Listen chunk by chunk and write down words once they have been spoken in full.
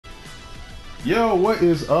Yo, what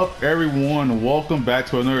is up, everyone? Welcome back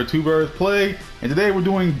to another Two Birds Play, and today we're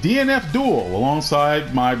doing DNF Duel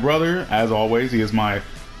alongside my brother. As always, he is my...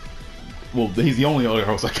 Well, he's the only other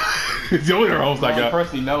host I got. He's the only other host I got. The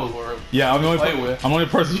person he knows or yeah, I'm the only play with. I'm the only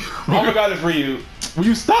person. Oh my God, it's Ryu. Will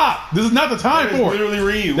you stop? This is not the time That is for it. literally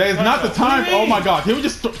Ryu. That is not the time. What do you Oh my mean? God! Can we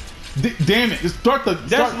just? Damn it! Just start the.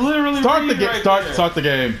 That's literally start Ryu the game. right Start the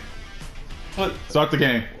game. What? Start the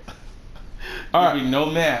game. All right. No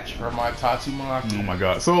match for my Tatsumaki. Oh my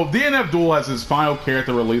God! So DNF Duel has his final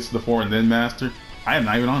character released before Nin Master. I am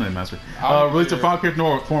not even on Nin Master. Released the final character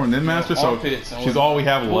before Nin Master, so she's all we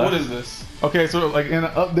have left. What is this? Okay, so like in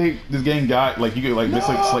an update, this game got like you could like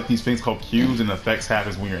basically select these things called cubes, and the effects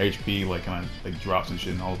happens when your HP like kind of like drops and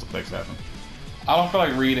shit, and all those effects happen. I don't feel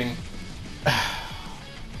like reading.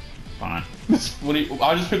 Fine. What do you?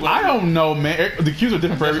 I'll just pick one. I don't know, man. The cubes are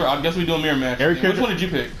different for every. I guess we do a mirror match. Which one did you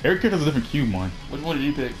pick? Every character has a different cube, man. Which one did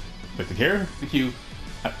you pick? Like the character? The cube.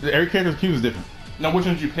 Every character's cube is different. No, which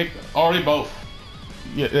one did you pick? Already both.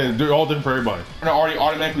 Yeah, they're all different for everybody. They're already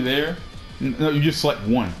automatically there. No, you just select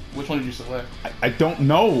one. Which one did you select? I don't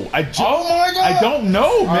know. Oh my God! I don't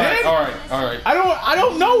know, man. All right. I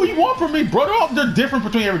don't know what you want from me, bro. They're different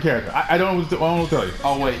between every character. I don't know what to tell you.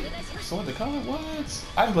 Oh wait. So what the color? What?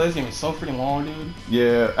 I haven't played this game in so freaking long, dude.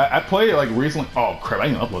 Yeah, I played it like recently. Oh crap! I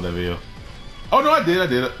didn't upload that video. Oh no, I did.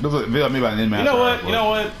 There was a video I made by Nin Master. You know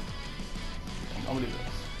what? I'm gonna do this.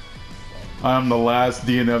 I'm the last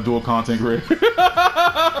DNF Duel content creator.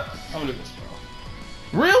 I'm gonna do this,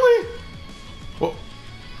 bro. Really? Well,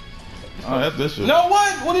 oh, that's this shit. No,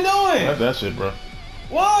 what? What are you doing? That's that shit, bro.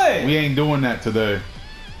 What? We ain't doing that today.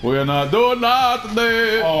 We're not doing that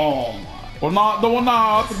today. Oh my. We're not doing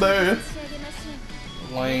that today.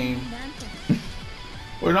 Lame.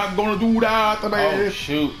 We're not gonna do that today. Oh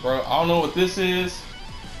shoot, bro. I don't know what this is.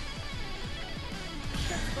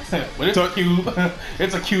 But it's a cube.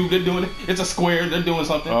 It's a cube. They're doing it. It's a square. They're doing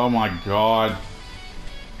something. Oh my God.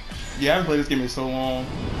 Yeah, I haven't played this game in so long.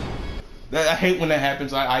 I hate when that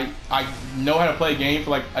happens. I know how to play a game for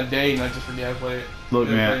like a day and I just forget how to play it. Look,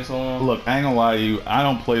 man. Look, I ain't gonna lie to you. I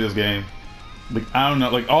don't play this game. Like I don't know.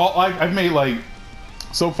 Like I've made like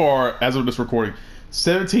so far as of this recording,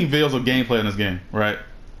 17 videos of gameplay in this game. Right?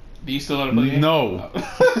 Do you still know how to play the game? No.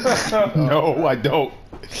 No, I don't.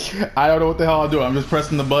 I don't know what the hell I'm doing. I'm just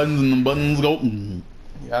pressing the buttons and the buttons go.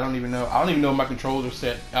 Yeah, I don't even know. I don't even know if my controls are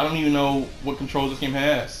set. I don't even know what controls this game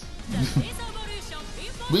has.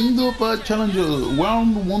 Wing the Fight Challenger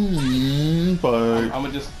round one fight. I'm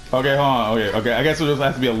gonna just. Okay, hold on. Okay. I guess it just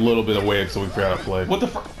has to be a little bit away so we figure out how to play. What the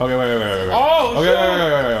fuck? Okay, wait. Oh,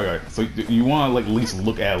 okay. So you want to like at least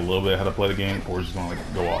look at a little bit how to play the game, or just gonna like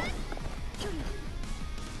go off?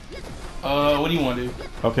 What do you want to do?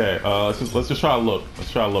 Okay, let's just try to look.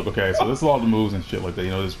 Okay, so this is all the moves and shit like that.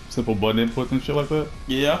 You know, there's simple button inputs and shit like that.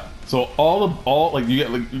 Yeah. So all like you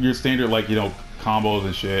get like your standard like combos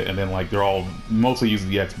and shit, and then like they're all mostly using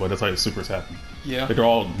the X, but that's how your supers happen. Yeah. Like they're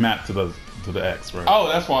all mapped to the X, right? Oh,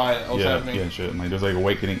 that's why it was happening. Yeah, and shit. And like there's like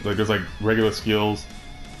awakening, like there's like regular skills,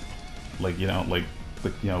 like well,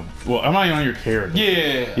 I'm not even on your character.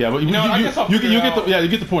 Yeah, but I guess you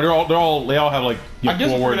get the point. They all have like I guess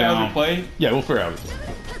forward, we'll figure out how down. to play. Yeah, we'll figure out.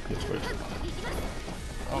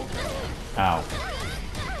 Ow.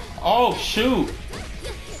 Oh shoot!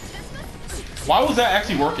 Why was that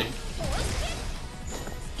actually working?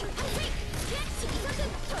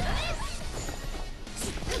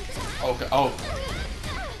 Okay. Oh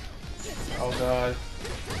God.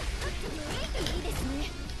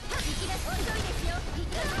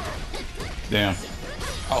 Damn.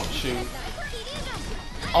 Oh shoot.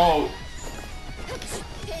 Oh,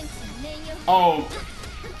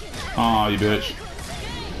 you bitch.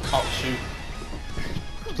 Oh shoot.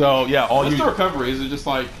 So yeah, What's the recovery? Is it just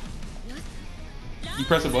like you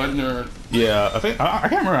press a button or? Yeah, I think I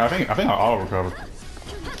can't remember. I think I auto recover.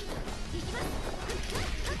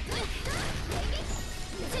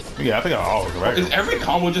 Yeah, I think I auto recover. Is every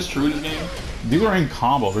combo just true in this game? These are in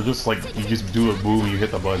combos. They're just like you just do a move and you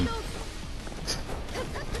hit the button.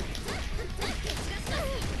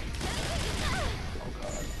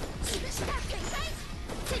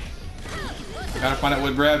 I gotta find out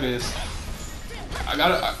what grab is.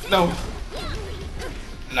 No.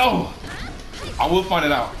 I will find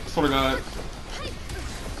it out. Swear to God.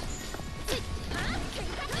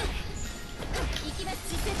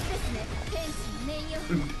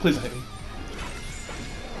 Please hit me.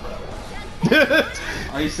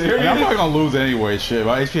 Are you serious? I'm probably gonna lose anyway. Shit,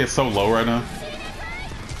 my HP is so low right now.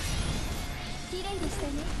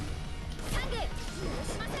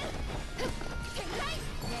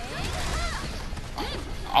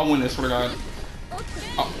 I'll win this, swear to God.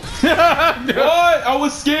 Oh. What? I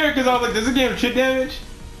was scared because I was like, does this game have chip damage?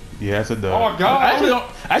 Yes, it does. Oh my god! I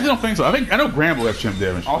actually don't think so. I know Gramble has chimp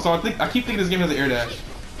damage. Also, I keep thinking this game has an air dash.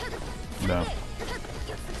 No.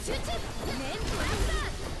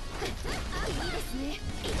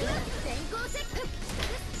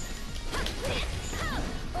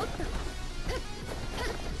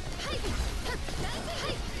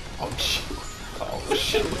 Oh shit! Oh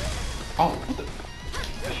shit! Oh, what the?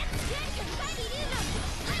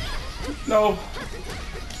 No.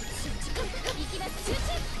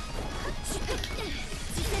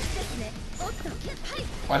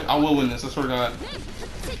 I will win this, I swear to God.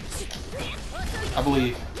 I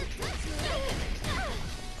believe.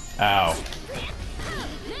 Ow.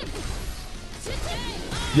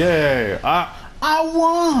 Yay. I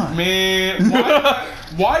won. Man,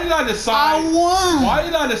 why did I decide? I won. Why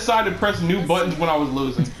did I decide to press new buttons when I was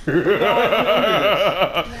losing?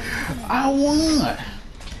 I won.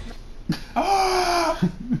 Ah.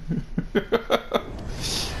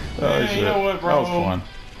 Oh, shit. You know what, bro? That was fun.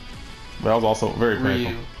 But that was also very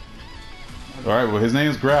painful. Alright, well, his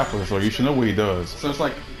name's Grappler, so you should know what he does. So it's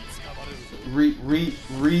like Ryugi?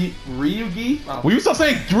 Oh. Will you stop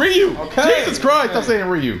saying Ryu? Okay. Jesus Christ, Okay. stop saying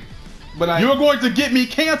Ryu. But You're going to get me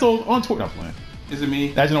canceled on Twitter. No, playing. Is it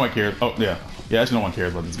me? Actually, no one cares. Oh, yeah. Yeah, actually, no one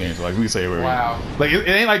cares about this game. So, like, we can say it. Wow. Like, it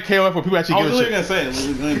ain't like KOF where people actually give a shit. I was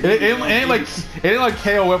literally gonna say It ain't like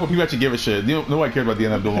KOF where people actually give a shit. Nobody cares about the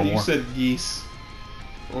DNF Duel no more. You said geese.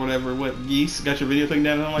 Or whatever. What, geese? Got your video thing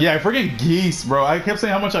down? I'm like, Yeah, freaking geese, bro. I kept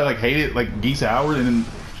saying how much I like hated like Geese Howard, and then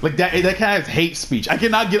like that kind of hate speech. I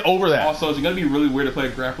cannot get over that. Also, it's gonna be really weird to play a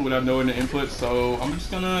grapple without knowing the inputs, so I'm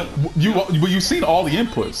just gonna. You've seen all the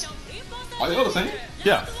inputs. Are they all the same?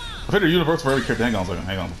 Yeah. I think they're universal for every character. Hang on a second.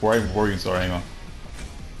 Hang on. Before you can start, hang on.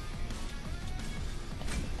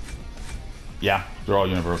 Yeah, they're all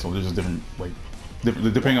universal. They're just different, like,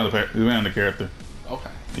 depending on the character. Okay.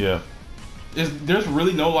 Yeah. There's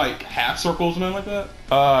really no like half circles or nothing like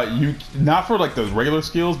that? You not for like the regular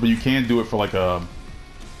skills, but you can do it for like your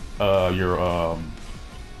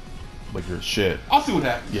shit. I'll see what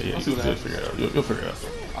happens. Yeah, I'll see what happens. Figure it out. You'll figure it out.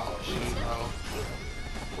 Oh shit, bro.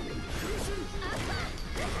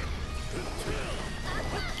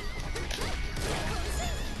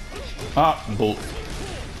 Ah, bolt.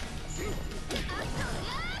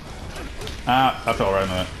 Ah, I fell right in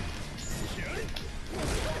that.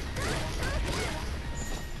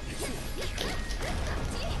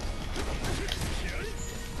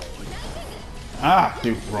 Ah,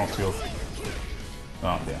 dude, wrong skill.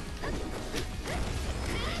 Oh, yeah.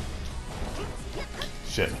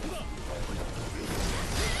 Shit.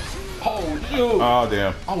 Oh, dude. Oh,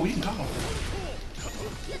 damn. Oh, we can go.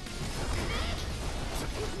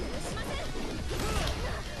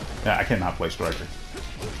 Yeah, I cannot play Striker.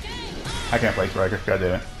 I can't play Striker. God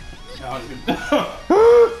damn it.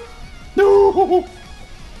 No!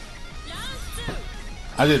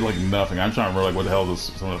 I did like nothing. I'm trying to remember like what the hell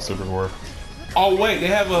some of the supers were. Oh wait, they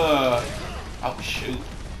have a. Oh shoot.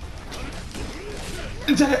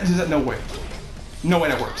 Is that no way? No way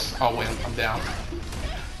that works. Oh wait, I'm down.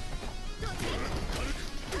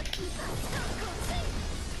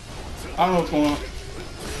 I don't know what's going on.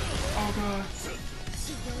 Oh god.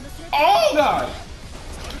 Oh god.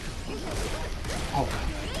 Oh god.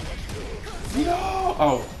 No.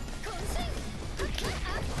 Oh.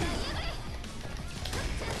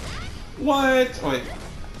 What? Oh, wait.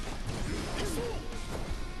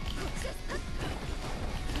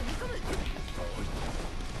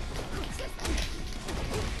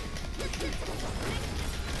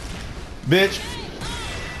 Bitch.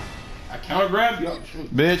 I counter grabbed you.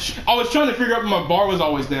 Bitch. I was trying to figure out my bar was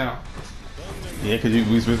always down. Yeah,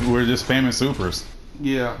 because we're just spamming supers.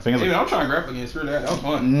 Yeah. Hey, Hey, man, I'm trying to grab again. Screw that. That was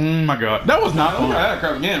fun. My god. That was not I fun. don't try that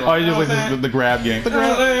crap again. Oh, you just like the grab game. The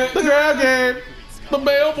grab game. The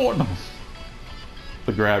bellboard. No.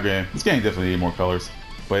 The grab game. This game definitely needed more colors,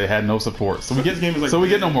 but it had no support. So we get game is like we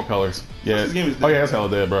get no more colors. Yeah. This game is Oh yeah, it's hella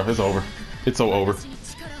dead, bro. It's over. It's so over.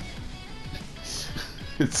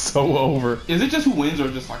 It's so over. Is it just who wins or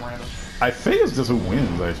just like random? I think it's just who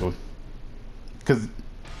wins actually. Because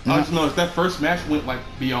I just noticed that first match went like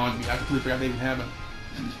beyond me. I completely forgot they even happened.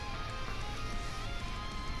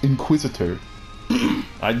 Inquisitor.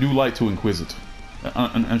 I do like to inquisit.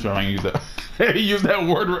 I'm sure I can use that. Use that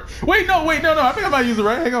word right. Wait, no. I think I might use it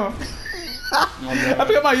right. Hang on. I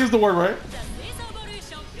think I might use the word right.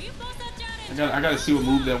 I gotta see what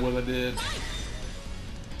move that was I did.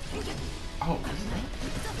 Oh.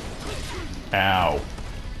 Ow.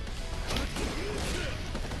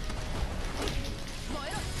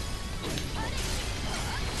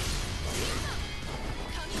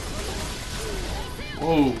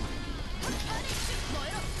 Whoa.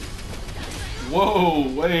 Whoa,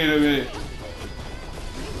 wait a minute.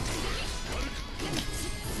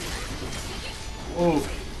 Whoa.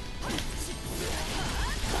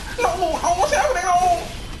 No, what's happening? No.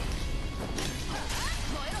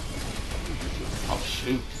 Oh,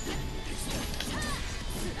 shoot.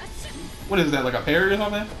 What is that, like a parry or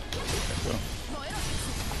something?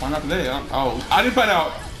 Why not today? Oh, I didn't find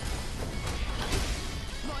out.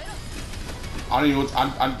 I don't even know what's...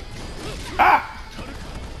 I'm... Ah!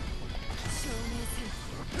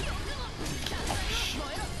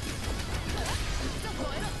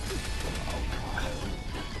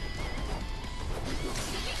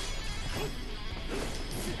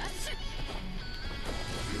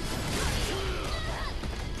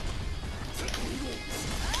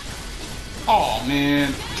 Oh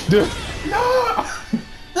man. Dude. No!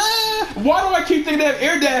 Why do I keep thinking that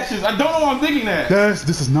air dashes? I don't know why I'm thinking that.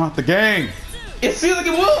 This is not the game. It seems like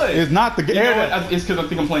it would. It's not the game. You know what? It's because I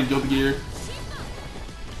think I'm playing Guilty Gear.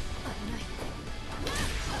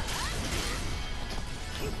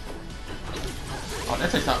 Oh,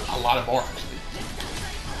 that takes out a lot of bar actually.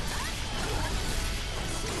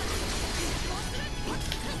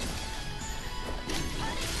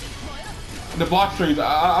 The block strings,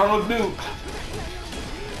 I don't know what to do.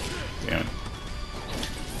 Damn it.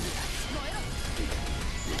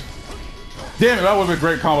 Damn it, that would have been a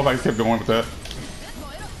great combo if I kept going with that.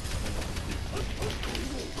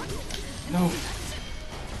 No.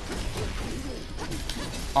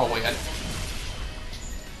 Oh, wait.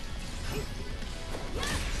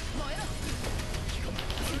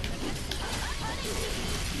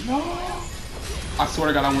 No. I swear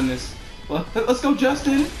to God, I win this. Let's go,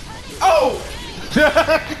 Justin. Oh! No!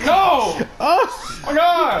 Oh my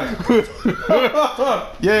God!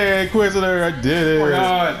 Yay, Inquisitor, I did it. Oh my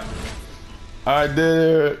God! I did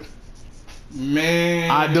it. Man.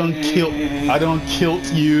 I done killed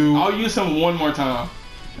you. I'll use him one more time.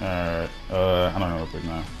 Alright. I don't know what to pick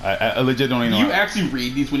now. I legit don't even know. You actually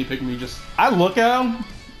read these when you pick me, just... I look at them,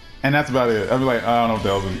 and that's about it. I'll be like, I don't know what the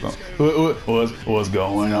hell's what's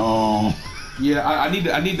going on. Yeah, I need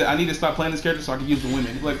to stop playing this character so I can use the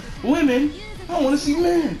women. Like, women? I don't want to see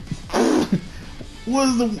men.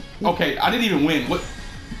 What's the... Okay, I didn't even win. What?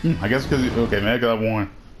 I guess because... Okay, man, because I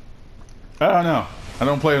won. I don't know. I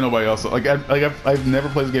don't play with nobody else. Like, I've never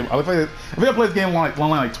played this game. I think I played this game online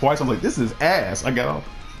like twice. I was like, this is ass. I got off.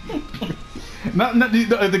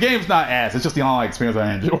 The game's not ass. It's just the online experience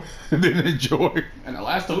I didn't enjoy. And the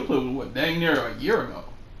last time we played was what, dang near a year ago.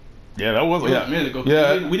 Yeah, that was a minute ago.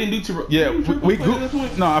 Yeah, we didn't do too. Yeah, we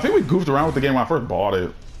goofed. No, I think we goofed around with the game when I first bought it,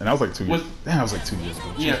 and that was like 2 years. Damn, that was like 2 years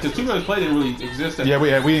ago. Yeah, because Two Brothers Play didn't really exist. Yeah, we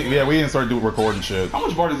didn't start doing recording shit. How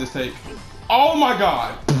much bar does this take? Oh my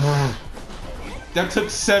God! That took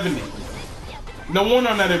 70. No wonder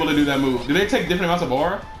I'm not able to do that move. Do they take different amounts of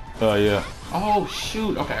bar? Yeah. Oh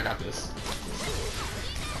shoot! Okay, I got this.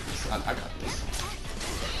 I got this.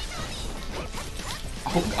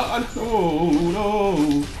 Oh God! Oh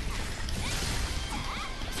no!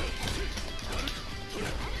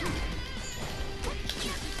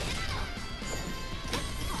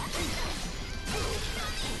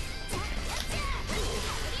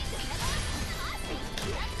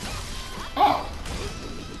 Oh.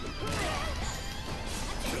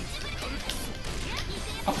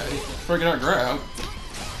 Okay, freaking out grab.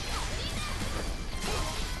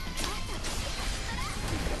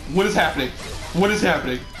 What is happening? What is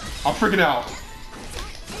happening? I'm freaking out.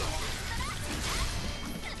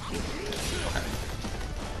 Okay.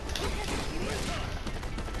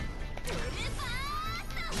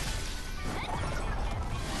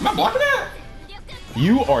 Am I blocking that?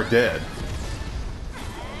 You are dead.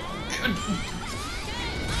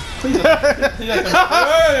 Please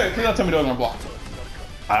don't tell me those are blocked.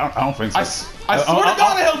 I don't think so. I swear to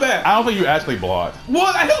God I held back. I don't think you actually blocked.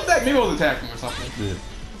 What? I held back. Maybe I was attacking or something. Yeah.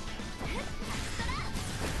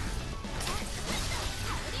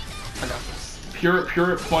 I got this.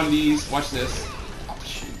 Pure fundies. Watch this. Oh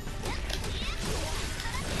shoot.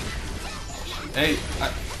 Hey,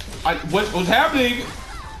 what's happening?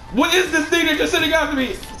 What is this thing that just sitting after me?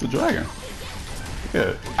 It's a dragon.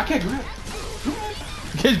 Yeah. I can't grab.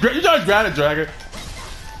 You trying to grab a dragon?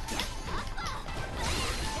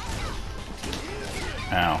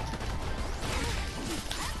 Ow.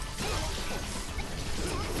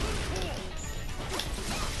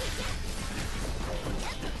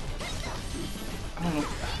 I don't know.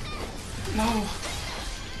 No.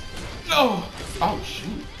 No. Oh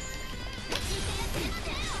shoot.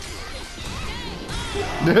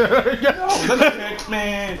 No, that's a pick,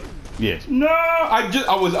 man. Yes. No, I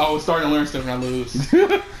was starting to learn stuff and I lose.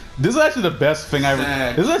 This is actually the best thing I ever.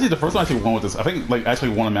 Sad. This is actually the first time I actually won with this. I think like actually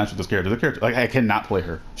won a match with this character. The character like I cannot play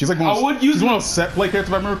her. She's like one of those, she's one of those set play characters.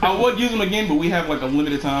 If I remember. I would use them again, but we have like a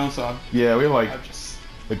limited time, so yeah, we have like just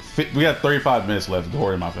we got 35 minutes left. Don't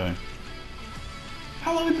worry, my thing.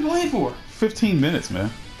 How long have we been playing for? 15 minutes,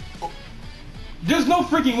 man. There's no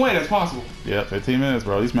freaking way that's possible. Yeah, 15 minutes,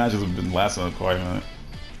 bro. These matches have been lasting quite a minute.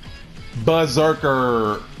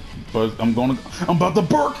 Berserker. But I'm about to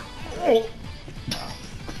burk. Oh.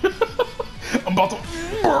 I'm about to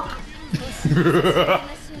burk.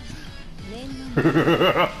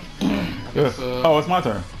 Oh, it's my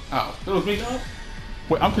turn. Oh, it was me, dog?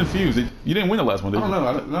 Wait, I'm confused. You didn't win the last one, did you?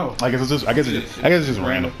 I don't know. I guess it's just. I guess it's just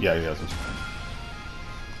random. Yeah. It's just,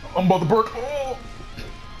 I'm about to burk. Oh.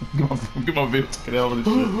 Get my video taken out of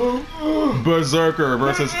this shit. Berserker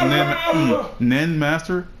versus Nin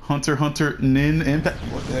Master Hunter Nin Impact.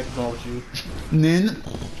 What the heck is wrong with you? Nin.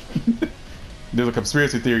 There's a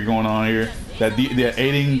conspiracy theory going on here that they're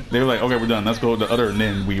aiding. They were like, okay, we're done. Let's go to the other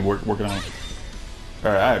Nin we working on.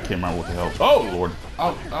 All right, I can't remember what the hell. Oh Lord.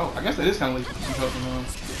 Oh, I guess that is kind of like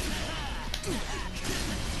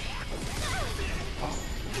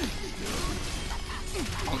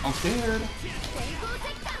I'm scared.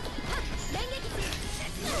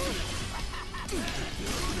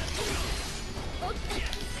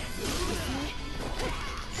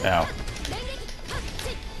 Ow.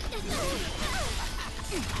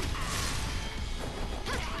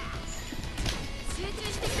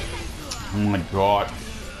 Oh my god.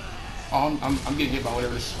 Oh, I'm getting hit by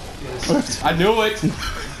whatever this is. I knew it.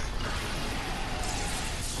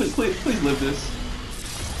 Please live this.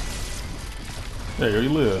 There you go, you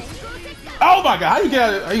live. Oh my god, how you get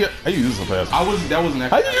out of it? How you use this so fast? That wasn't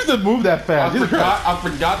How you use to move that fast? I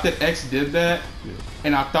forgot that X did that,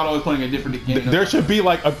 and I thought I was playing a different game. There should be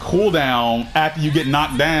like a cooldown after you get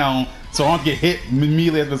knocked down, so I don't get hit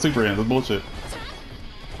immediately after the super ends. That's bullshit.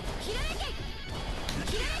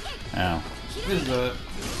 Ow. This is a...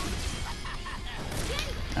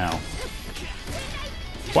 Ow.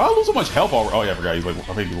 Why I lose so much health already? Oh yeah, I forgot. He's like,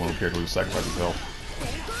 I think he's one of the characters who sacrifices health.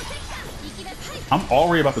 I'm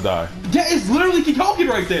already about to die. That is literally Kikoken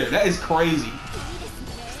right there. That is crazy.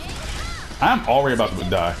 I'm already about to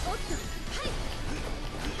die.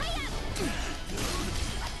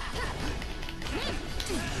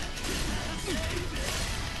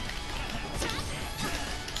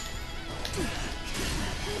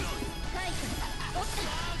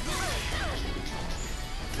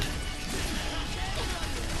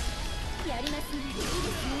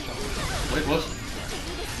 Wait, what?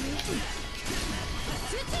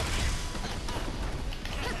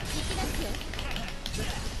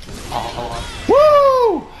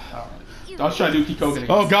 Woo! I was trying to do Kikoken again.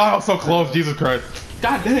 Oh god, I was so close. Jesus Christ.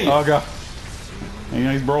 God dang. Oh god. You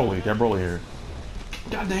know, he's Broly. Got Broly here.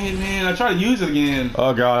 God dang it, man. I tried to use it again.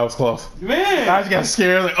 Oh god, that was close. Man. I just got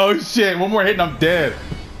scared. Like, oh shit, one more hit and I'm dead.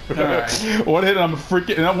 Right. One hit and I'm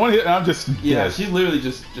freaking, and one hit and I'm just yeah, dead. she's literally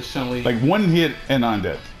just Chun-Li. Like one hit and I'm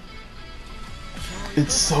dead.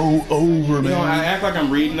 It's so over, man. You know, I act like I'm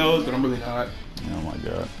reading those, but I'm really not. Oh my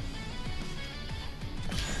god.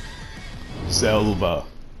 Zelda.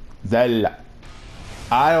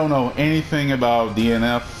 I don't know anything about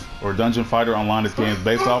DNF or Dungeon Fighter Online this game is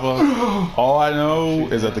based off of. All I know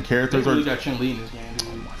is that the characters they really are... got Chun-Li in this game,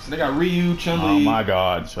 dude. So they got Ryu, Chun-Li. Oh my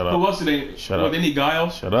god, shut up. Who else do they... Shut up. They need Guile.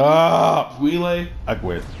 Shut up. Guile. I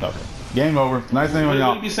quit. Okay. Game over. Nice thing on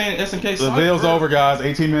y'all. You be saying SNK. The video's over, guys.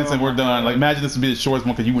 18 minutes and we're done. Like, imagine this would be the shortest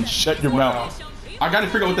one because you wouldn't shut your mouth. I gotta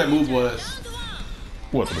figure out what that move was.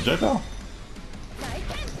 What, the projectile?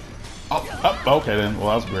 Oh. Okay then. Well,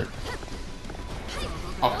 that was great.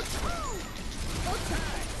 Okay.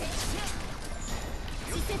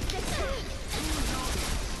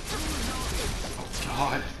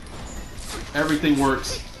 God. Everything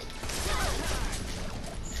works.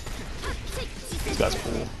 This guy's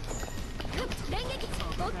cool.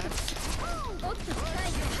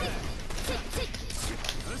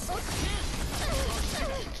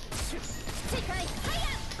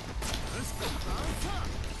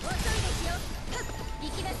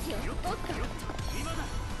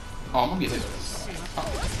 Oh, I'm gonna get hit. Oh.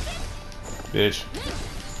 Bitch.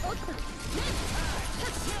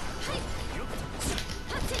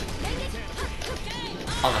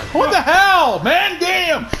 Okay. What the hell, man?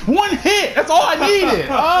 Damn! One hit! That's all I needed!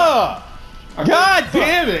 God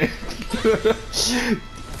damn it!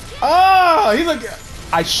 He's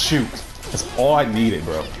like... I shoot. That's all I needed,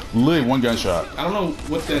 bro. Literally one gunshot. I don't know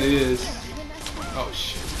what that is. Oh,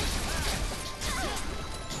 shit.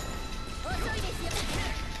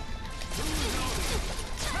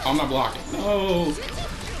 I'm not blocking. No.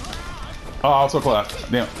 Oh, I was so close.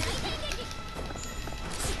 Damn.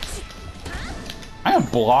 I am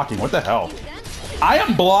blocking. What the hell? I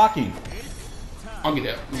am blocking. I'll get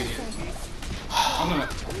that. I'll get that. I'm gonna.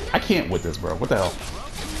 I can't with this, bro. What the hell?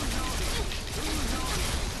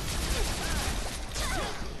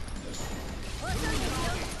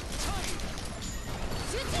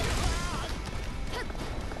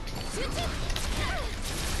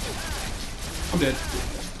 I'm dead.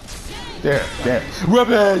 There.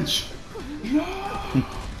 Revenge!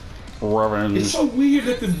 Revenge. It's so weird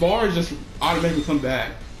that the bars just automatically come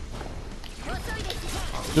back.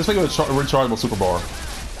 Just think of a rechargeable super bar.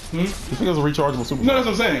 Hmm? Just think of a rechargeable super No, bar.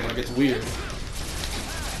 that's what I'm saying. Like, it's weird.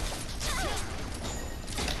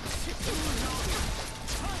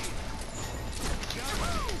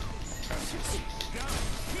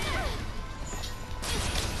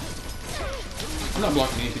 I'm not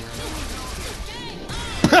blocking anything right now.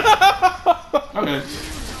 Okay.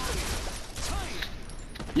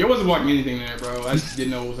 You wasn't blocking anything there, bro. I just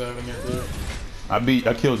didn't know what was happening there.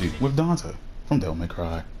 I killed you with Dante from Devil May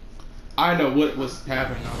Cry. I know what was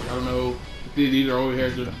happening. I don't know if these are over here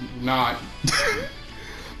or not.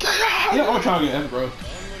 Yeah, I'm trying to get F, bro.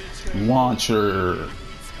 Launcher.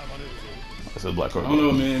 I said black card. I don't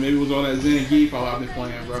know, man. Maybe it was on that Zen Geek I've been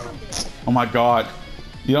playing, bro. Oh my god.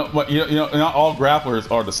 You know, but you know, not all grapplers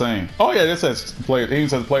are the same. Oh yeah, this says play. It even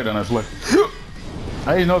says play down there. Play.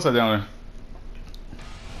 I didn't notice that down there.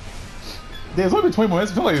 Yeah, it's only been 20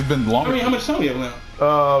 minutes. I feel like it's been longer. I mean, how much time do we have now?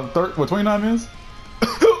 29 minutes?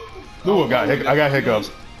 Ooh, I got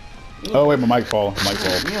hiccups. Oh wait, my mic falling.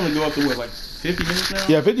 We only go up to what, like 50 minutes now?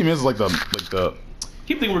 Yeah, 50 minutes is like the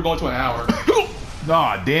Keep thinking we're going to an hour.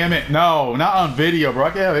 Nah, damn it. No, not on video, bro. I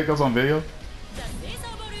can't have hiccups on video.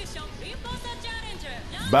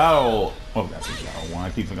 Battle. Oh, that's a battle one. I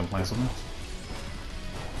keep thinking I'm playing something.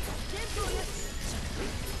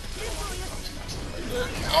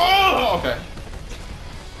 Oh, okay.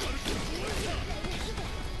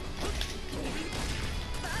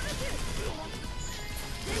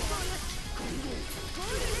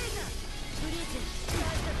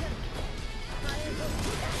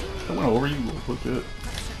 I went over you. Look good.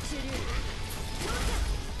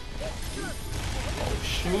 Oh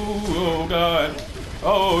shoot! Oh god!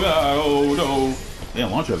 Oh god! Oh no!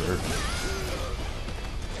 Damn, launcher there.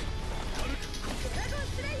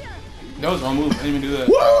 That was wrong move. I didn't even do that.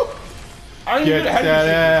 Woo! I didn't Get do that. How do you that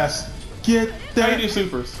do ass. Get supers? How that. do you do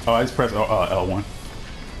supers? Oh, I just pressed L1.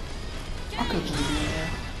 I could just do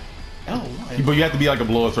that. L1. But you have to be like a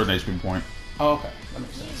below a certain HP point. Oh, okay. That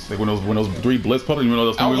makes sense. Like when those 3 blitz puddles, you know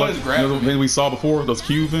those things, L1 is grab. those things we saw before, those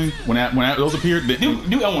cube things. When those appeared, Do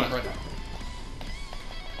L1 right now.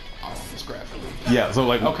 Oh, it's grab for me. yeah. So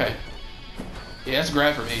like Okay. Yeah, it's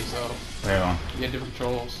grab for me. So hang on. you have different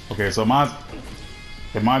controls. Okay, so my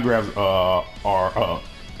grabs are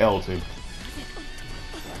L2.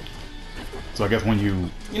 So I guess when you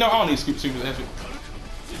You know, I don't need supers.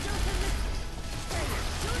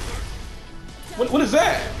 What is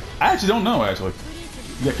that? I actually don't know actually.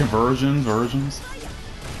 You got conversions, versions.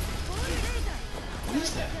 What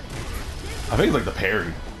is that? I think it's like the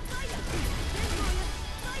parry.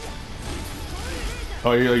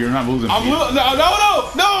 Oh, you're not losing. I'm no.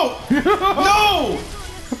 No!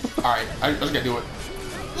 Alright, I just gotta do it.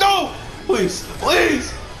 No! Please!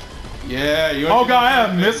 Yeah, you ain't Oh get god, no I have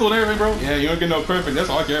perfect. missile and everything, bro. Yeah, you don't get no perfect. That's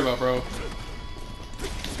all I care about, bro.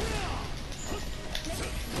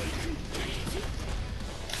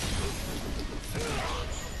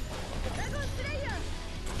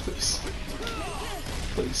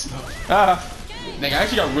 Please. No. Ah. Nigga, I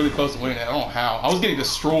actually got really close to winning that. I don't know how. I was getting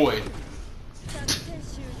destroyed.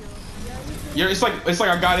 Yeah, it's like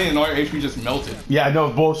I got in and all your HP just melted. Yeah, I know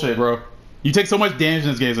it's bullshit, bro. You take so much damage in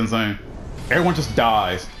this game, it's insane. Everyone just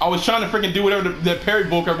dies. I was trying to freaking do whatever that parry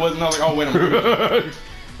bulker was, and I was like, oh wait a minute.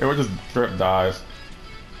 Everyone just straight dies.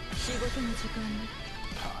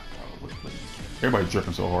 Everybody's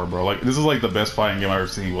drifting so hard, bro. Like this is like the best fighting game I've ever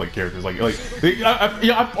seen with like characters.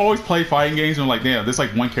 I've always played fighting games and I'm like, damn, this like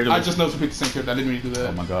one character. I just know to pick the same character. I didn't really do that.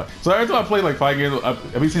 Oh my god. So every time I play like fighting games,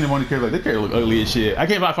 I've been seeing one character like this character look ugly as shit. I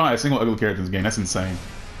can't find a single ugly character in this game. That's insane.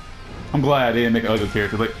 I'm glad I didn't make an ugly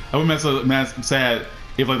character. Like I would be sad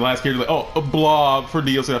if like the last character like, oh, a blob for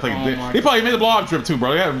DLC. I think they probably made the blob drip too,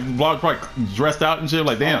 bro. They had blob probably dressed out and shit.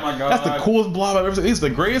 Like damn, oh my God. That's the coolest blob I've ever seen. It's the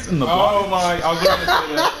greatest in the blob. Oh my, I was literally gonna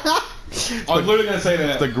say that. I was literally gonna say that.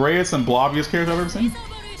 It's the greatest and blobbiest character I've ever seen.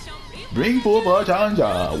 Bring forth a challenger.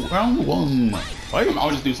 Round 1. I'll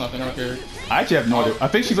just do something. I don't care. I actually have no idea. I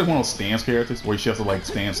think she's like one of those stance characters where she has to like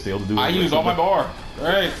stand still to do it. I used all my bar.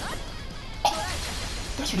 Alright. Oh,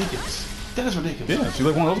 that's ridiculous. That is ridiculous. Yeah, she's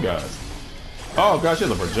like one of those guys. Oh god, she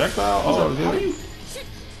has a projectile. How do you?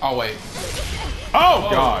 Oh wait. Oh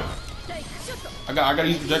god. I I gotta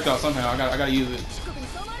use projectile somehow. I gotta use it.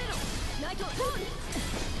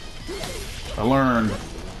 I learned.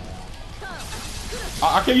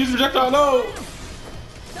 I can't use projectile. No.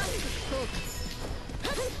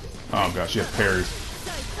 Oh gosh, she has parries.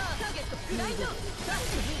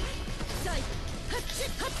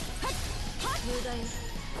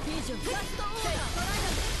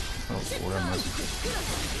 Oh, Lord have mercy.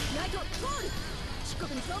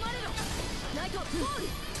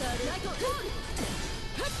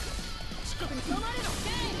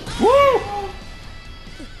 Woo!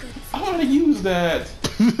 I want to use that.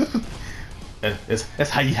 That's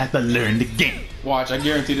how you have to learn the game. Watch, I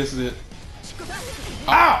guarantee this is it.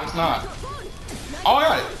 Ow! It's not. Oh, I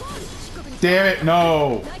got it. Damn it,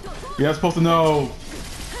 no. You're not supposed to know.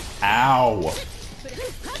 Ow.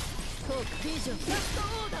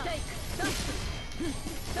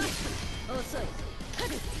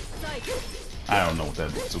 I don't know what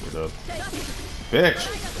that super does. Bitch.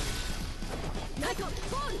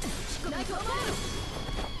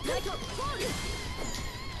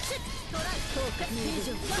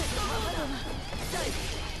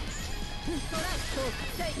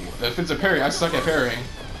 If it's a parry, I suck at parrying.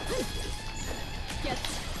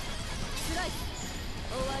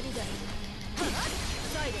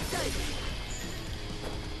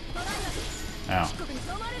 Ow.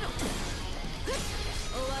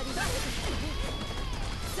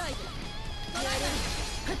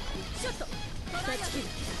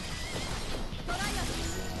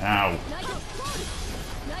 Ow.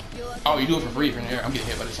 Oh, you do it for free from here. I'm getting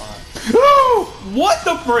hit by this line. Woo! What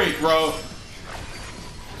the freak, bro?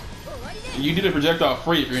 You did a projectile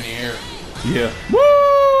free if you're in the air. Yeah.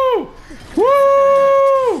 Woo!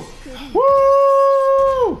 Woo!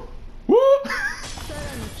 Woo! Woo!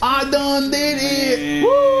 I done did it! Man, Woo!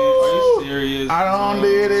 are you serious? I done bro?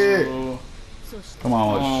 did it! Come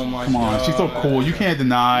on, Oh my come on. God. She's so cool. You can't You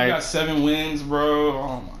deny. got 7 wins, bro.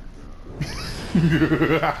 Oh my.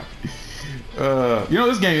 You know,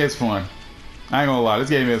 this game is fun. I ain't gonna lie, this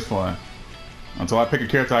game is fun. Until I pick a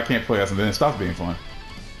character I can't play as, and then it stops being fun.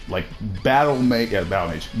 Like Battle Mage.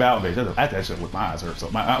 That shit with my eyes hurt. So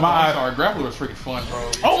my I'm eyes. sorry, grappling was freaking fun, bro.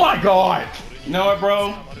 Oh my god! You know what,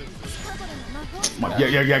 bro?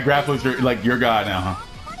 Yeah. Grappling's like your guy now, huh?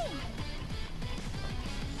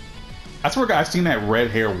 I swear, I've seen that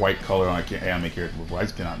red hair, white color on an anime character before. I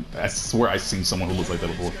just cannot. I swear, I've seen someone who looks like that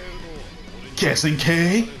before.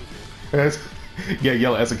 SNK? Yeah,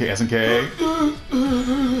 yell SNK, SNK.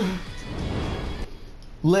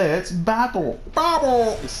 Let's battle.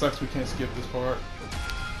 Battle. It sucks we can't skip this part.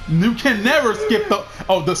 You can never skip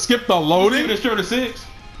skip the loading. It's short of 6. Oh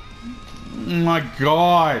my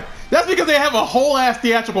god. That's because they have a whole ass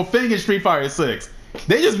theatrical thing in Street Fighter 6.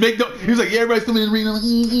 They just make the. He's like, yeah, everybody's coming in the arena.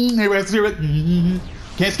 Everybody's here.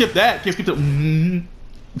 Can't skip that. Can't skip the. Oh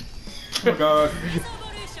my god.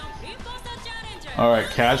 Alright,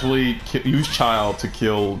 casually use child to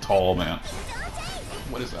kill tall man.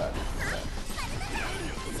 What is that?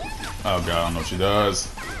 Oh god, I don't know what she does.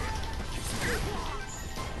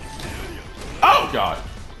 Oh god!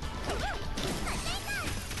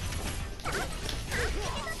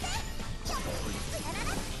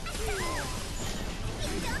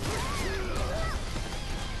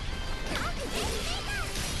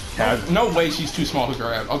 No way she's too small to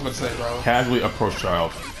grab. I was about to say, bro. Casually approach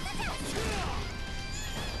child.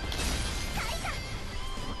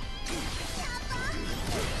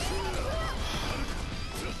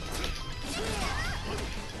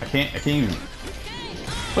 I can't even.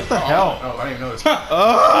 What the hell? Oh, I didn't even notice.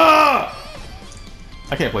 I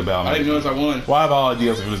can't play Battle. I didn't notice I won. Why have all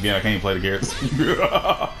ideas for this game? I can't even play the characters.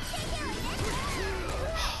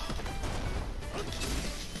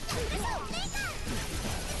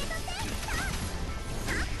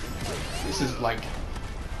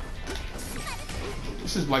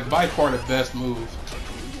 This is like by far the best move.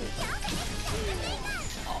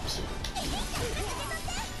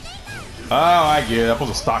 Oh, I get it. I'm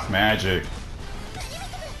supposed to stock magic.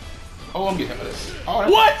 Oh, I'm getting out of this. Oh,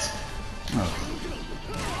 what? Oh.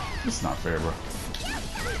 This is not fair, bro.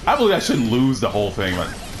 I believe I shouldn't lose the whole thing. But...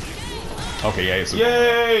 Okay, yeah. It's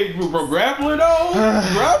yay, bro! Grappler though.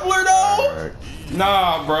 Grappler though. Right.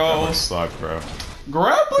 Nah, bro. That would suck, bro.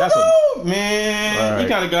 Grappler though, man. Right. He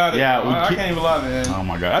kind of got it. Yeah, I can't even lie, man. Oh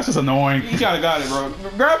my god, that's just annoying. He kind of got it, bro.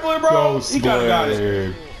 Grappler, bro. Ghost he kind of got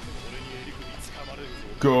it.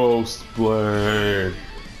 Ghost Blade.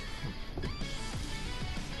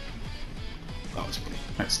 Oh, it's funny.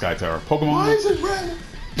 Right, Sky Tower. Pokemon. Why is it random?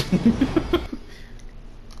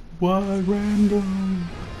 Why random?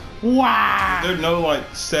 Why? There's no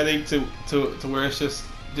like setting to where it's just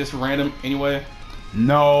random anyway.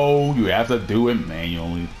 No, you have to do it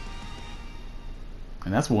manually.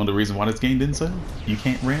 And that's one of the reasons why this game didn't sell. You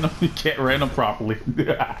can't random properly.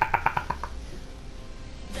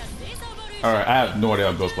 Alright, I have no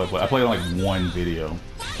idea how Ghostplay play. I played on like one video.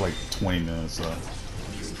 Like 20 minutes, so.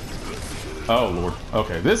 Oh lord.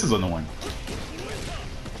 Okay, this is annoying.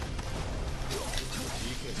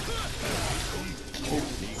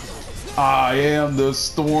 I am the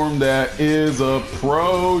storm that is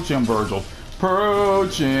approaching, Virgil.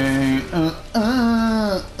 Approaching.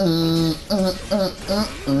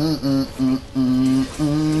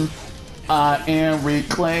 I am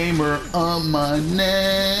reclaimer of my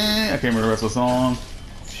name. I can't remember the rest of the song.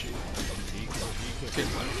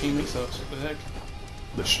 He mix ups. What the heck?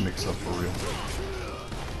 The schmicks up for real.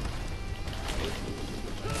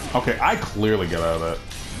 Okay, I clearly got out of that.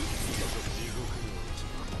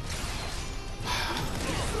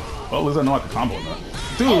 Well, at least I know I can combo in that.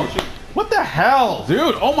 Dude, what the hell?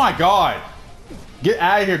 Dude, oh my god. Get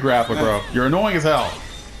out of here, Grappler, bro. You're annoying as hell.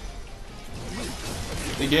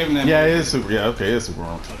 They gave him that Yeah, move. it is super. Yeah, okay, it is super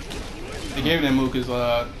wrong. They gave him that move because,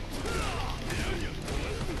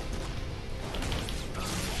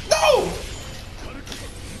 No!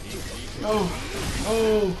 No!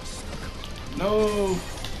 No! No!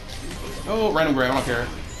 No! Random grab, I don't care.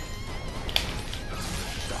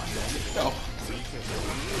 No.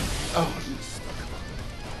 Oh.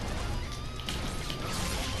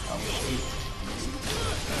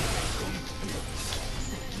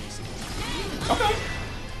 Okay.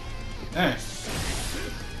 Hey.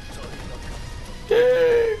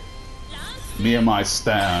 Yay. Me and my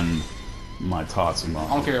stand, my Tatsuma. I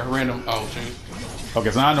don't care. Random. Oh, shoot.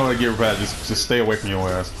 Okay, so now I know how to get rid of that. Just stay away from your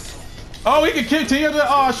ass. Oh, he can continue to.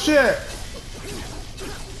 Oh shit.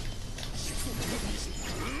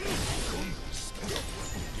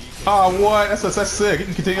 Oh, what? That's sick. He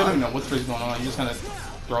can continue I don't to. even know what's really going on. He just kind of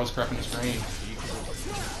throws crap in the screen.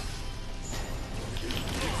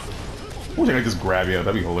 I wish I could just grab you.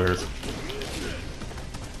 That'd be hilarious.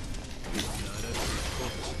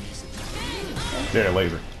 Yeah,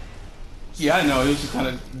 laser. Yeah, I know. He was just kind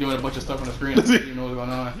of doing a bunch of stuff on the screen. I didn't even know what was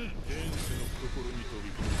going on.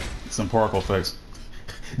 Some particle effects.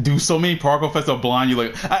 Do so many particle effects that'll blind you.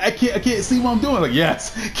 Like I can't see what I'm doing. Like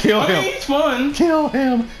yes, kill him. It's fun. Kill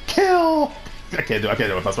him. Kill. I can't do it.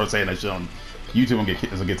 If I start saying that shit on YouTube, I'm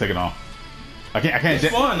gonna get taken off. I can't. It's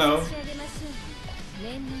fun though.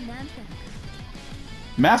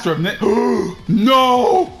 Master of Net.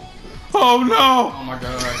 No. Oh no. Oh my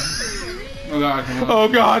god. Oh god. Oh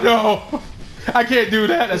god, no. I can't do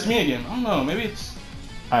that. That's me again. I don't know. Maybe it's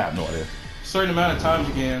I have no idea. a certain amount of times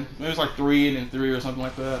you can. Maybe it's like 3 and then 3 or something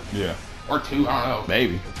like that. Yeah. Or 2. I don't know.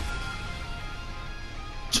 Maybe.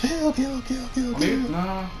 Kill. Or maybe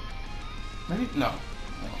no. Maybe no.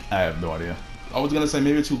 I have no idea. I was gonna say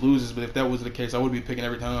maybe it's who loses, but if that was the case, I would be picking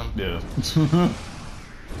every time. Yeah.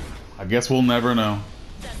 I guess we'll never know.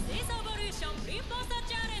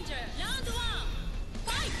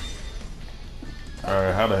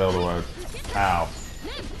 Alright, how the hell do I... Ow.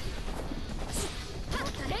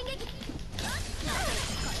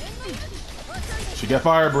 She got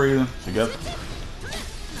fire breathing.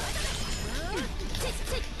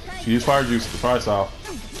 She used fire juice, the fire style.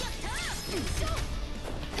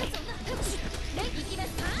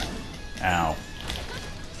 Ow.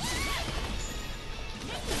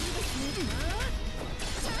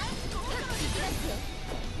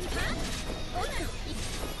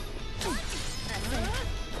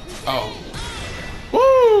 Oh.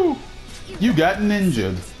 Woo! You got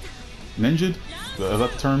ninja'd. Ninja'd? Is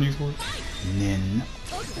that the term used for it? Nin.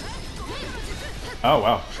 Oh,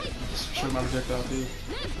 wow. Show my projectile too.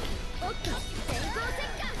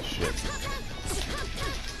 Shit.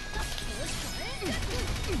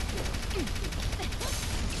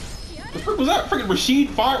 The frick was that? Freaking Rashid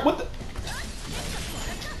fire? What the?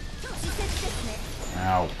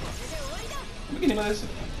 Ow. Let me get him of this.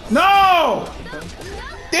 No!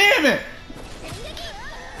 Damn it!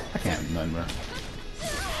 I can't do nothing, bro.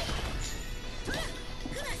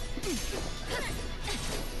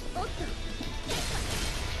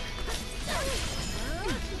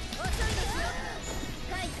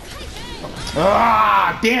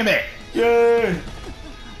 Ah! Damn it! Yay!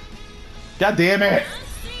 God damn it!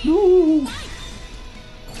 Woo.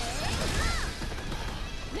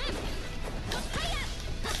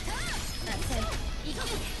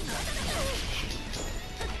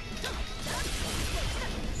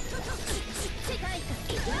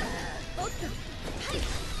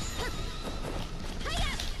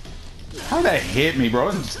 How did that hit me, bro?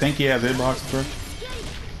 That's a stinky ass hitbox, bro.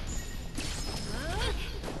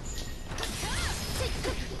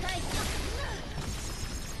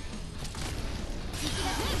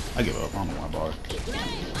 I give up. I don't know why I bought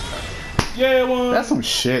it. Yeah, one. That's some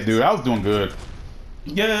shit, dude. I was doing good.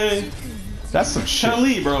 Yay. That's some shit. Trying to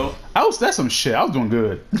lead, bro. That's some shit. I was doing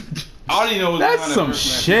good. I don't even know what's That's going on some that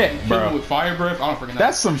first shit, match. bro. With fire breath, I don't freaking know.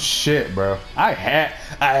 That's some shit, bro. I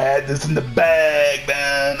had this in the bag,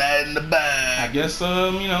 man. I had it in the I bag. guess you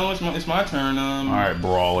know, it's my turn. All right,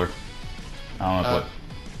 brawler. I don't know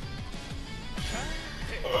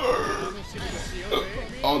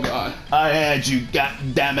oh god. I had you. God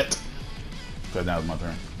damn it. But now it's my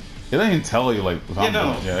turn. It doesn't even tell you like. If I'm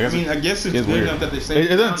no. doing it. Yeah, I guess it's it's good weird. enough that they say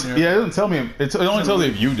It doesn't. Yeah, it doesn't tell me. It only tells you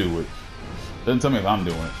if you do it. It doesn't tell me if I'm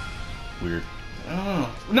doing it. Weird.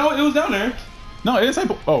 Oh. No, it was down there. No, it didn't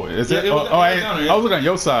say. Oh, is it? It was, I was looking on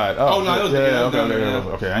your side. Oh, no, it was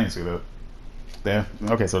okay, I didn't see that. There.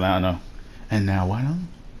 Okay, so now I know. And now what?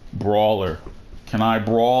 Brawler. Can I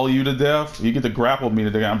brawl you to death? You get to grapple me to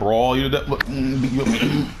death. Can I brawl you to death? Look.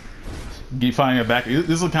 Keep finding a back. This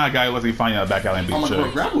is the kind of guy who lets me find a back alley and beat shit.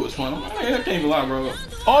 Bro, grapple was fun. I can't even lie, bro.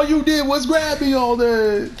 All you did was grab me all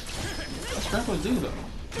day. What's grapple do though?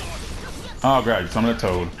 Oh, grab you. Summon a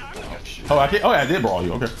toad. Oh shit. Oh, I can't. Oh, yeah, I did brawl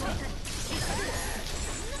you. Okay.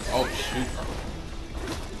 Oh shoot, bro.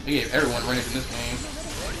 They gave everyone range in this game.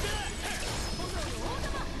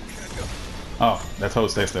 Oh, that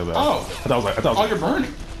toad stays there though. Oh. I thought it was Oh, you're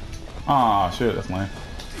burning. Aw, shit, that's lame.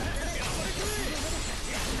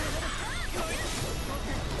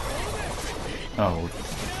 Oh.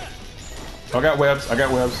 I got webs. What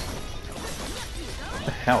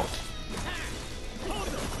the hell?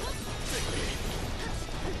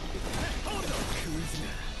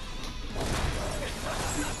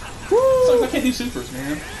 Sucks, I can't do supers,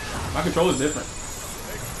 man. My controller's different.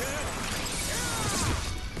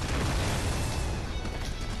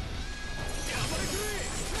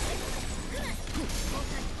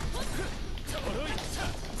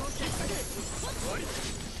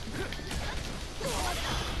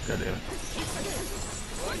 God damn it.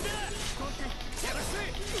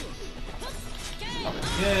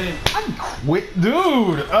 Yay. Quit,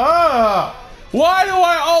 dude. Why do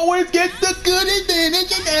I always get the good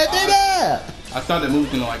advantage and F it up? I thought that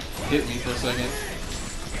move was gonna like hit me for a second.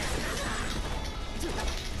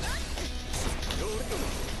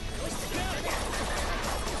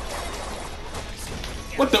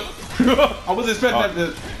 What the? I wasn't expecting that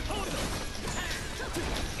to.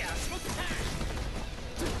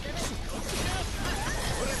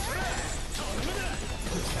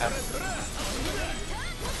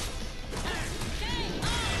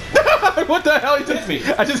 What the hell? He took me.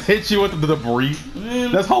 I just hit you with the debris.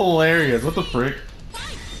 Man. That's hilarious. What the frick?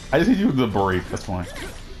 I just hit you with the debris. That's fine.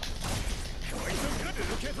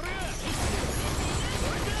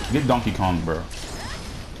 Get Donkey Kong, bro.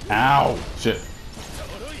 Ow. Shit.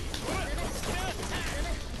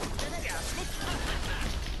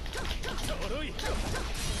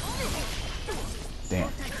 Damn.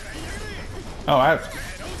 Oh,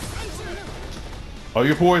 Oh,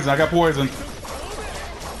 you're poison. I got poison.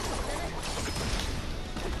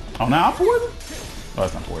 Oh, now I'm poison? Oh,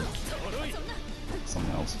 that's not poison.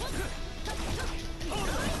 Something else.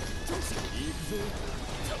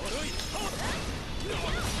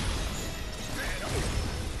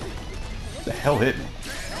 What the hell hit me?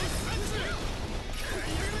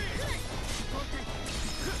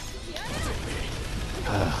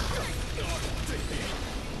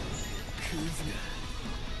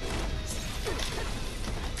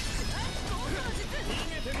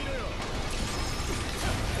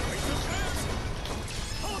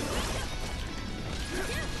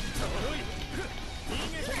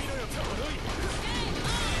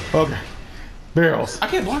 Okay. Barrels. I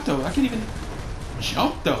can't block though. I can't even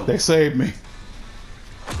jump though. They saved me.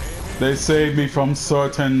 They saved me from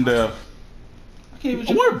certain death. I can't even I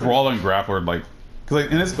jump. wonder if Brawler and Grappler like, cause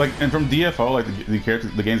like in this like and from DFO like the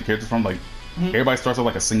characters the game's characters from like everybody starts with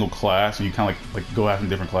like a single class and you kind of like go out in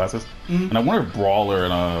different classes. And I wonder if Brawler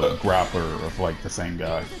and Grappler are like the same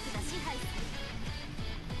guy.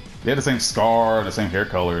 They had the same scar and the same hair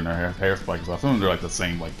color and their hair spike and stuff. I think they're like the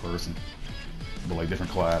same like person, but like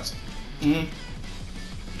different class.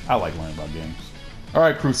 I like learning about games. All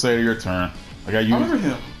right, Crusader, your turn. I got you. I remember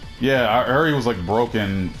him. Yeah, I heard he was like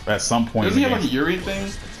broken at some point. Does he have like a Urian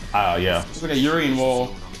thing? Yeah. It's like a Urian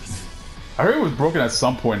wall. I heard it was broken at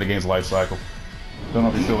some point in the game's life cycle. Don't know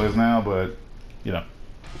if he still is now, but you know,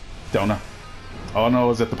 don't know. All I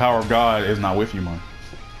know is that the power of God is not with you, man.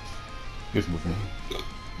 It's with me.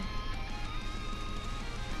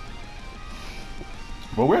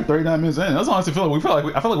 Well, we're at 39 minutes in. That's honestly feel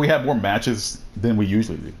like I feel like we have more matches than we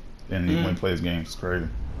usually do, and when we play this game, it's crazy.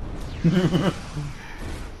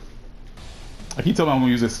 I keep telling me I'm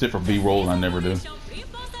gonna use this shit for B-roll, and I never do.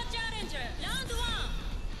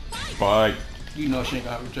 Fight. You know she ain't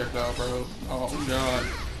got a projectile, bro. Oh god.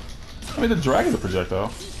 I mean, the dragon's a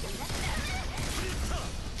projectile.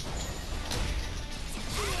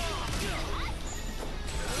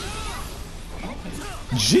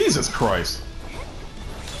 Jesus Christ.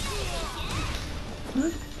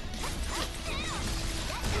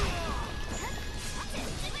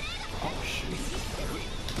 Oh shit.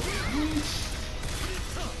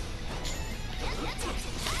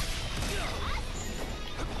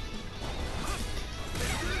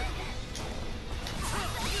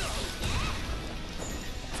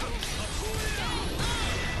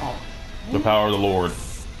 The power of the Lord.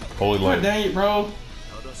 Holy God light. dang it, bro.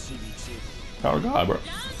 Power of God, bro.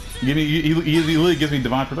 Give me, he literally gives me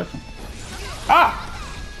divine protection. Ah!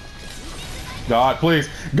 God, please.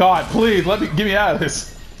 God, please. Get me out of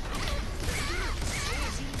this.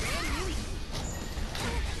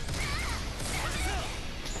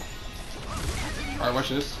 Alright, watch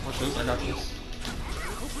this. Watch this. I got this.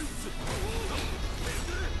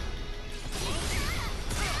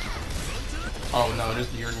 Oh no, this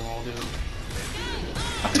is the urine wall, dude.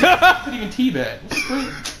 I couldn't even teabag.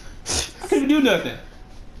 I couldn't do nothing.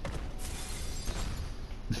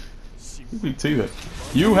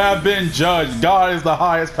 You have been judged. God is the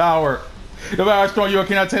highest power. No matter how strong you are,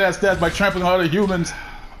 cannot take that step by trampling on other humans.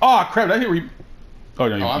 Oh crap! Did I hit Oh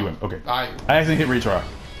no, you went. Okay. I accidentally hit retry.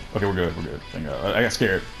 Okay, we're good. We're good. Thank God. I got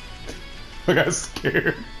scared. I got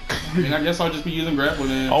scared. I mean, I guess I'll just be using grapple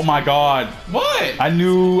then. Oh my God! What? I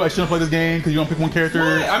knew I shouldn't play this game because you don't pick one character.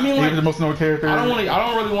 What? I mean, like, the most known character. I don't really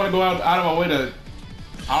want to go out of my way to.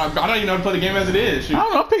 I don't even know how to play the game as it is. Shoot. I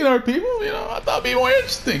don't know. I'm picking other people. You know, I thought it'd be more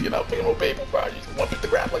interesting. You know, picking more people, bro. You just want to pick the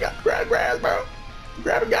grapple guy. Grab, bro.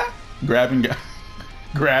 Grabbing guy. Grabbing guy.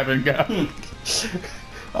 Grabbing guy.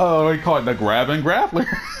 Oh, we call it the grabbing grappler.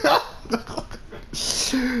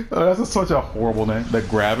 Oh, that's such a horrible name. The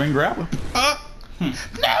grabbing grappler.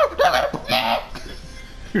 No.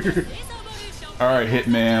 All right,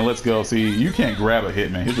 Hitman. Let's go. See, you can't grab a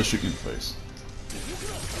Hitman. He'll just shoot you in the face.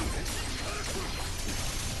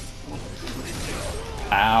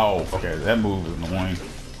 Ow. Okay, that move is annoying.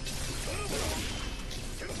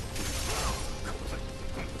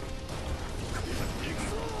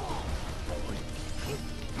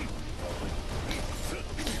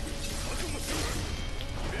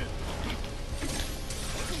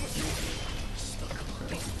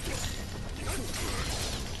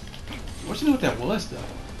 What you know what that was, though?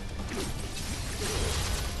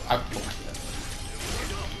 I blocked that.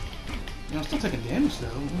 You know, I'm still taking damage, though.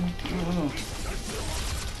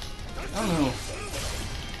 I don't know.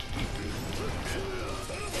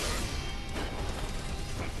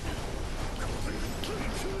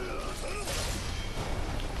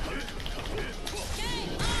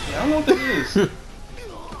 Yeah, I don't know what that is.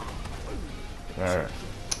 Alright.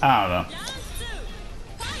 I don't know.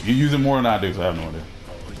 You use it more than I do, so I have no idea.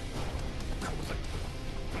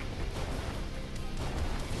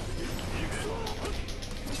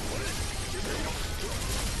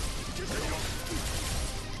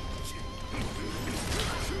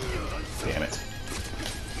 Damn it.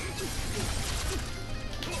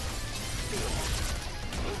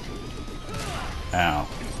 Ow.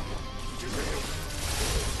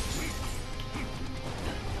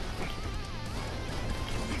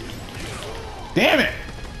 Damn it!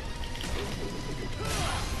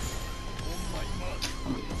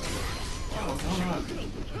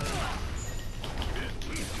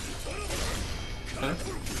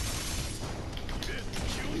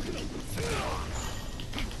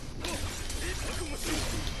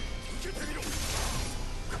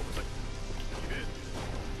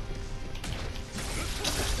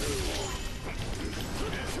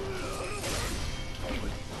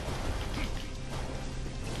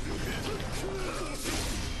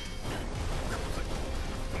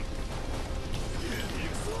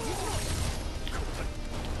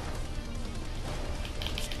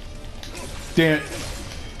 Damn it.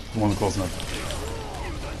 One close enough.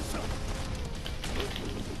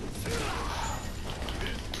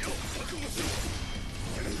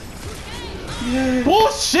 Yeah.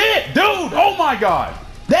 Bullshit, dude! Oh my God!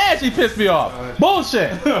 That actually pissed me off.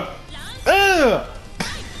 Bullshit! Ugh!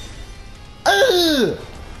 Ugh!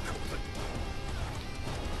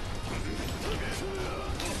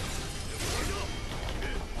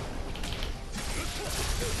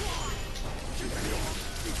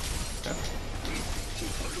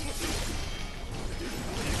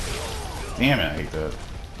 Damn it, I hate that.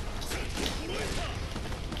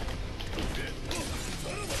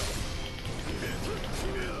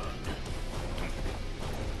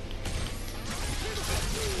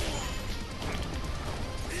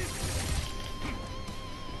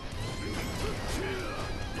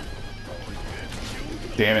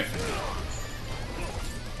 Damn it.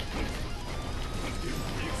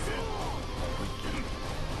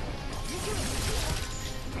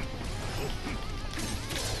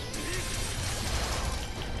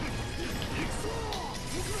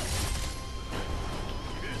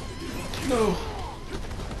 No.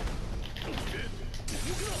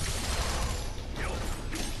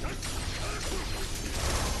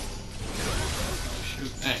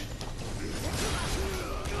 Shoot, dang.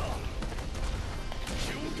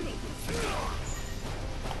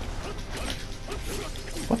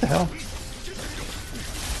 What the hell?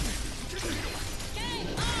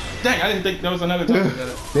 Dang, I didn't think there was another time.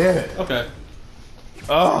 Damn it. Okay.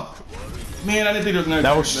 Oh, Man, I didn't think there was another that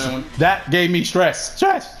time was for that one. that gave me stress.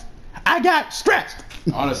 Stress. I got stressed.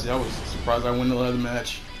 Honestly, I was surprised I won the other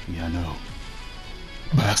match. Yeah, I know.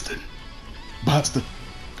 Bastard. Bastard.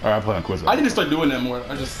 All right, I'm playing quiz. I need to start doing that more.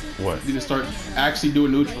 I just What? need to start actually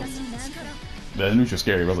doing neutral. The neutral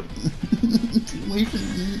scary. I was like, wait for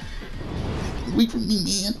me. Wait for me,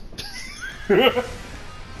 man.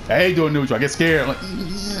 I hate doing neutral. I get scared. I'm like,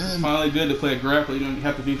 Finally good to play a grappler. You don't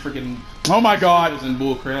have to be freaking oh my god. and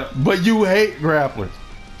bull crap. But you hate grapplers.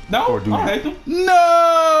 No, Or do I you? hate them.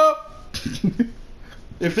 No.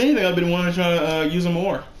 If anything, I've been wanting to try to use them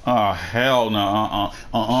more. Oh hell no.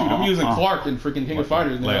 Shoot, I'm using Clark in freaking King of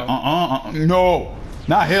Fighters now. No,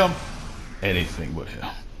 not him. Anything but him.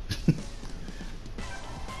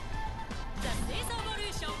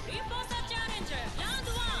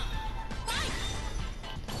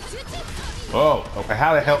 Oh, okay.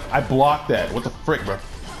 How the hell? I blocked that. What the frick, bro?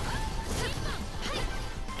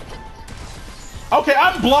 Okay,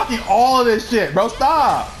 I'm blocking all of this shit, bro.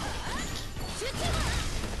 Stop.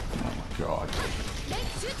 Oh my god.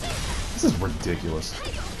 This is ridiculous.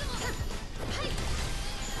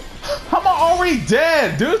 I'm already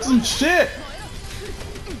dead. Do some shit.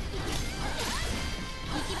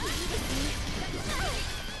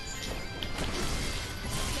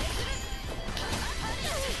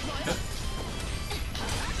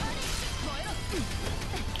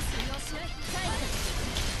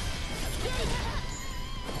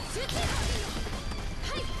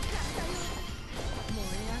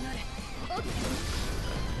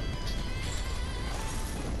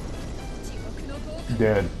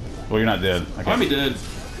 Dead. Well, you're not dead. I be dead.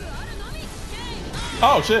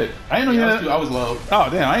 Oh shit! I didn't know you had that. I was low. Oh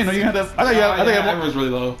damn! I didn't know you had that. I thought you had. I was really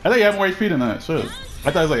low. I thought you had more HP than that. Shit. I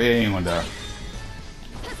thought it was like, hey, ain't gonna die.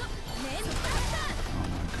 Oh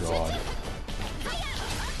my god.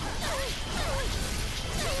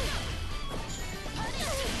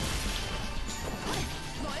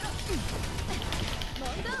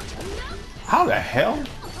 How the hell?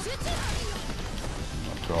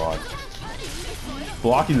 Oh god.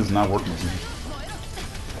 Blocking is not working with me.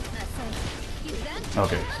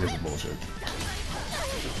 Okay, this is bullshit.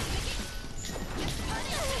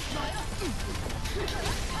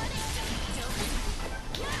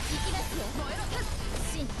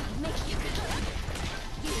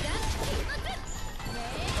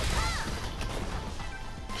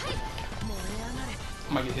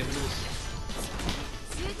 I might get hit with this.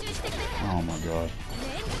 Oh my god.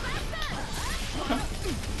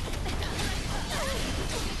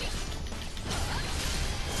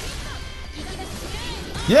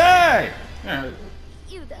 Yay! Alright.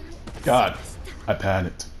 God, I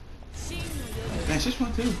panicked. Man, she's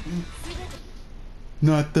fun too.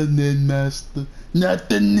 Not the Nin Master. Not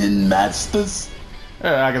the Nin Masters.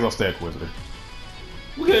 Yeah, I guess I'll stay at Wizard.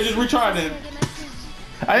 We could have just retried it.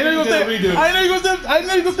 I didn't know you were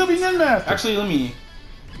gonna still be Nin Master. Actually, let me.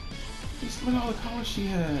 Just look at all the colors she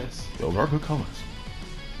has. Those are good colors.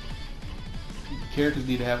 Characters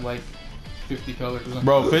need to have like 50 colors or something.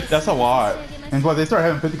 Bro, that's a lot. And plus, they start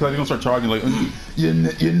having 50 colors, they're gonna start charging like, you're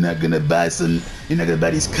not gonna buy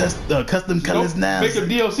these custom colors now. Make a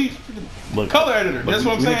DLC color editor. That's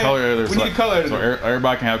what I'm saying. Color editor, we need a color editor. So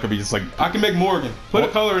everybody can have, could be just like. I can make Morgan. Put a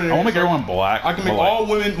color in there. I want to make everyone black. I can make all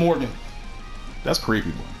women Morgan. That's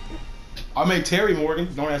creepy, bro. I made Terry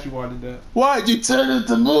Morgan. Don't ask me why I did that. Why'd you turn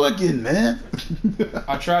into Morgan, man?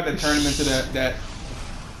 I tried to turn him into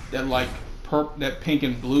that like that pink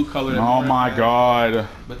and blue color. Oh my god.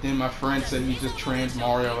 But then my friend said he's just trans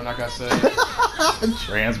Mario, and I got sad.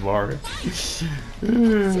 Trans Mario.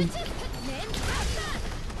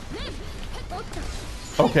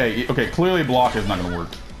 Okay, clearly block is not gonna work.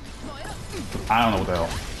 I don't know what the hell.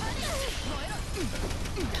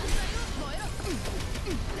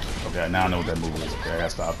 Okay, now I know what that move is. Okay, I gotta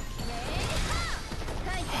stop.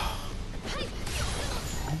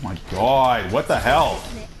 Oh my god, what the hell?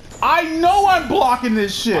 I know I'm blocking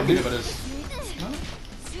this shit.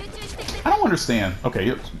 I don't understand.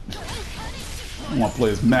 Okay, don't want to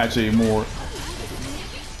play this match anymore.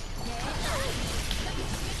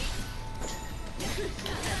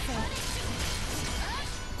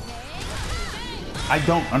 I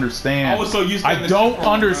don't understand. I was so used to I don't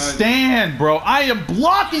understand, bro. I am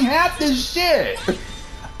blocking half this shit.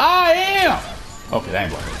 I am. Okay, that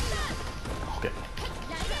ain't blocking. Okay.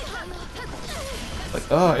 Like,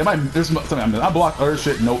 am I? There's something I missed. I blocked other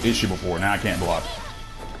shit, no issue before. Now I can't block.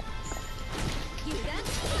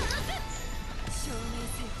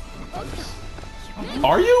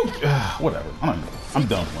 Are you? Whatever. I'm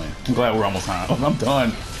done playing. I'm glad we're almost time. I'm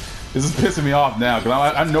done. This is pissing me off now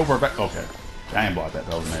because I know for a fact. Okay. I ain't blocked that.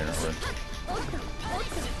 That was an error already.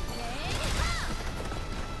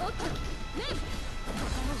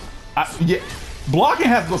 Yeah, blocking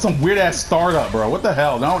has some weird ass startup, bro. What the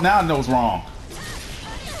hell? Now I know what's wrong.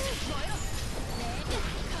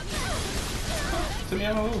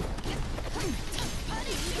 Okay.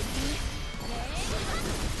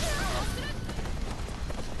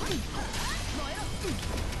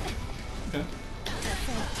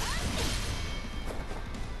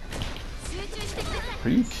 Are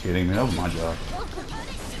you kidding me? That was my job.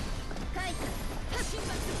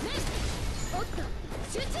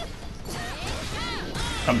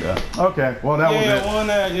 I'm done. Okay, well that was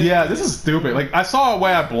it. Yeah, this is stupid. Like I saw a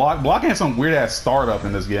way I blocked. Blocking has some weird ass startup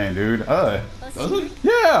in this game, dude. Does it?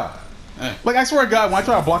 Yeah. Like I swear to God, when I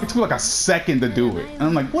try to block it, it took like a second to do it, and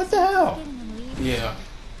I'm like, what the hell? Yeah.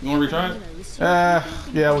 You want to retry it?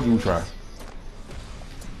 Yeah, we'll do a try.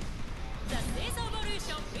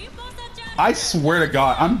 I swear to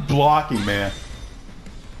God, I'm blocking, man.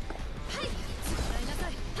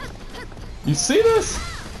 You see this?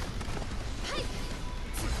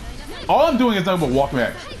 All I'm doing is nothing but walk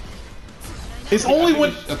back. It's only when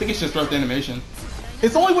I think it's just throughout the animation.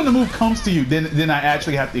 It's only when the move comes to you, then I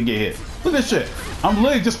actually have to get hit. Look at this shit. I'm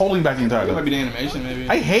literally just holding back the entire It time. might be the animation, maybe.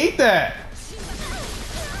 I hate that.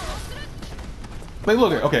 Like,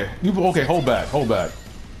 look at okay. Okay, hold back, hold back.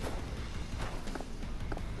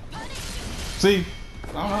 See?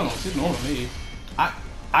 I don't know. It's normal to me.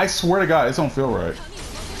 I swear to God, it don't feel right.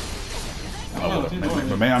 Oh,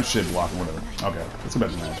 But man, I'm shit blocking, whatever. Okay, let's go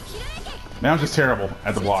back to the match. Man, I'm just terrible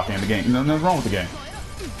at the blocking in the game. Nothing's wrong with the game.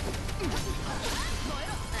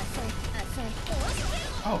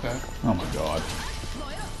 Oh, okay. Oh my God.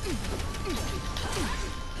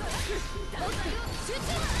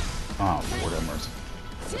 Oh, Lord have mercy.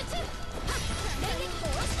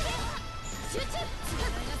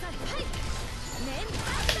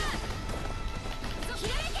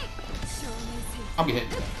 I'll get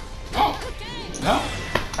hit. Oh! No?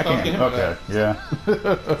 I can't. Okay, yeah.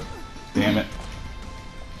 Damn it.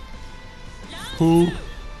 Who?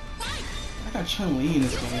 I got Chun-Li in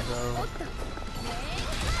this game, bro.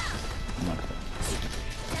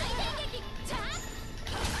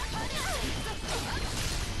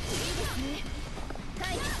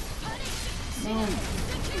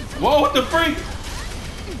 Whoa, what the freak?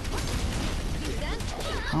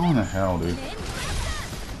 How in the hell, dude?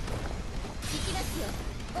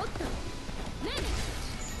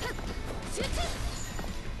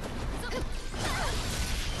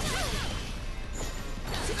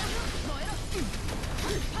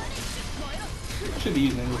 Should be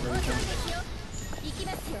using it for everything.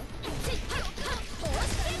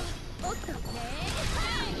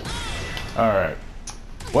 Alright.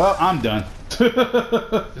 Well, I'm done.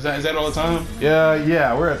 Is that all the time?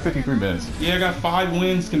 Yeah, we're at 53 minutes. Yeah, I got 5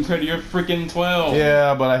 wins compared to your freaking 12.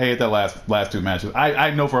 Yeah, but I hate that last 2 matches.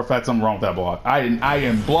 I know for a fact something wrong with that block. I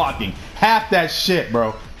am blocking half that shit, bro.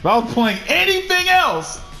 If I was playing anything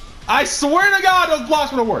else, I swear to God those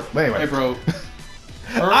blocks would have worked. But anyway. Hey, bro.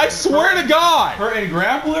 I swear to God. Her and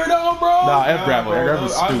Grappler though, bro. Nah, F Grappler.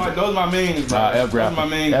 Those are my mains, bro. Nah, F Grappler. Those are my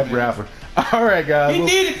mains. F Grappler. All right, guys. He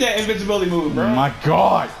needed that invincibility move, bro. My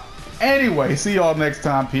God. Anyway, see y'all next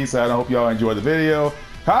time. Peace out. I hope y'all enjoyed the video.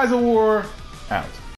 Kaizouwar out.